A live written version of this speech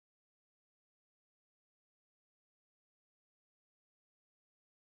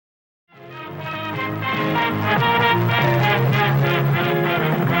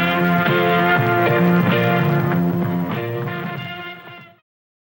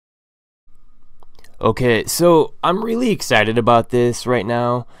Okay, so I'm really excited about this right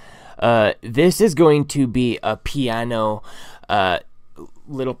now. This is going to be a piano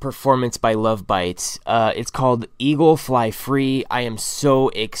little performance by Lovebites. It's called Eagle Fly Free. I am so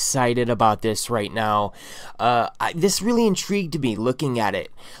excited about this right now. This really intrigued me looking at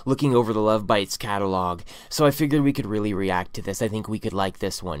it, looking over the Lovebites catalog. So I figured we could really react to this. I think we could like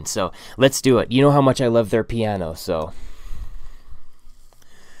this one. So let's do it. You know how much I love their piano, so...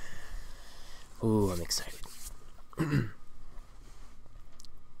 Ooh, I'm excited.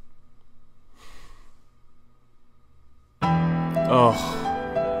 Oh.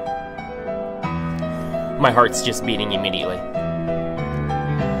 My heart's just beating immediately.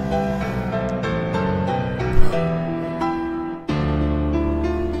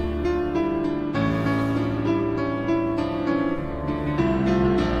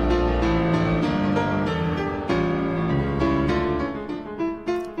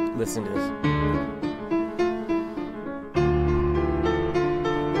 Listen to this.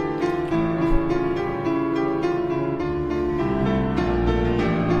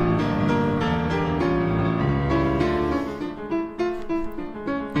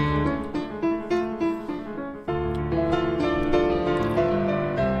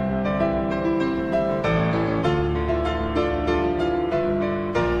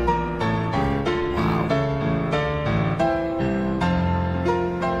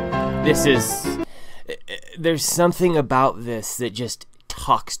 There's something about this that just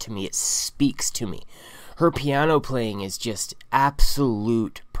talks to me. It speaks to me. Her piano playing is just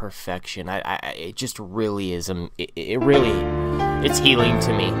absolute perfection. It just really is. It's healing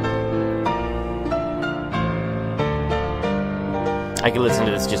to me. I could listen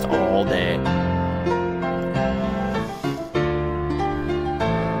to this just all day.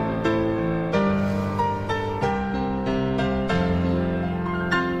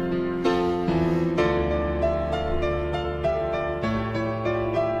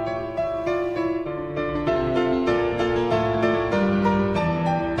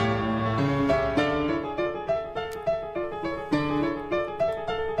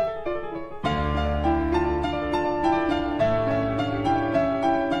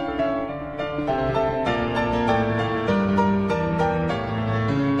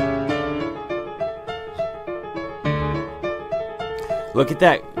 Look at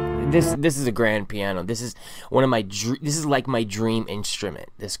that. This is a grand piano. This is one of my this is like my dream instrument,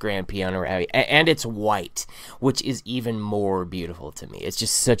 this grand piano, and it's white, which is even more beautiful to me. It's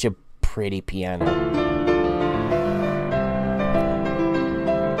just such a pretty piano.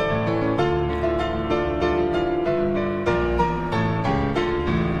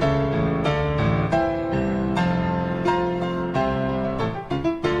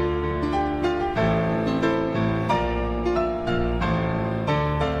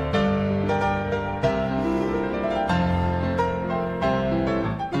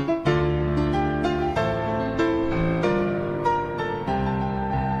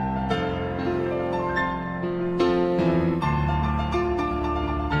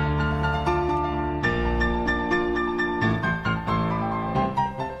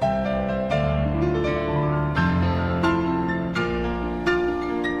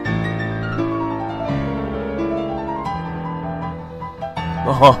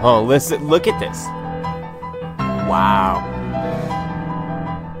 Oh, listen, look at this. Wow.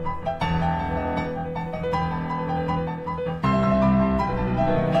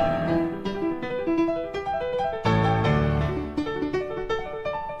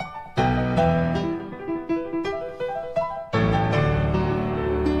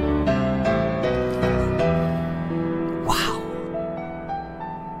 Wow.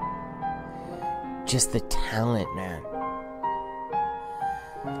 Just the talent, man.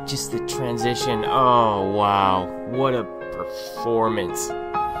 Just the transition. Oh, wow. What a performance.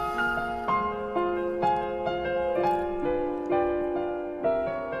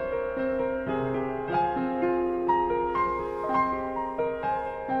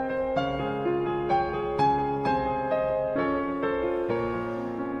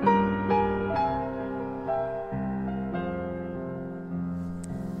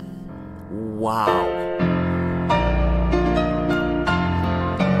 Wow.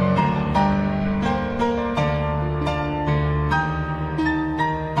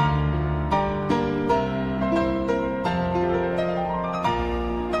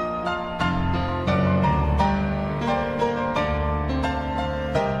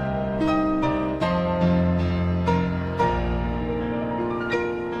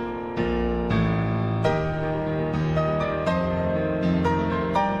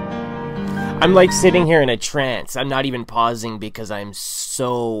 I'm like sitting here in a trance. I'm not even pausing because I'm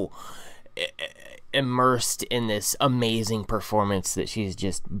so immersed in this amazing performance that she's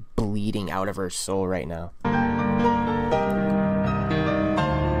just bleeding out of her soul right now.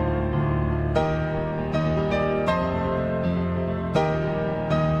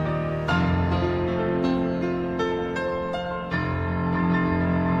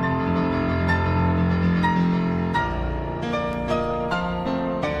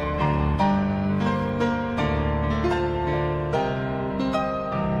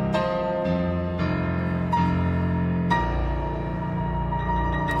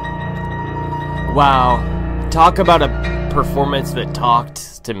 Wow, talk about a performance that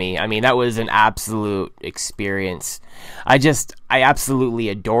talked to me. I mean, that was an absolute experience. I absolutely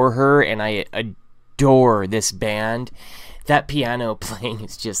adore her, and I adore this band. That piano playing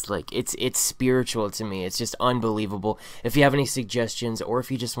is just like, it's spiritual to me. It's just unbelievable. If you have any suggestions, or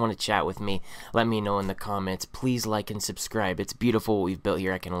if you just want to chat with me, let me know in the comments. Please like and subscribe. It's beautiful what we've built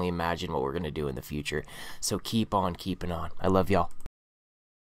here. I can only imagine what we're going to do in the future. So keep on keeping on. I love y'all.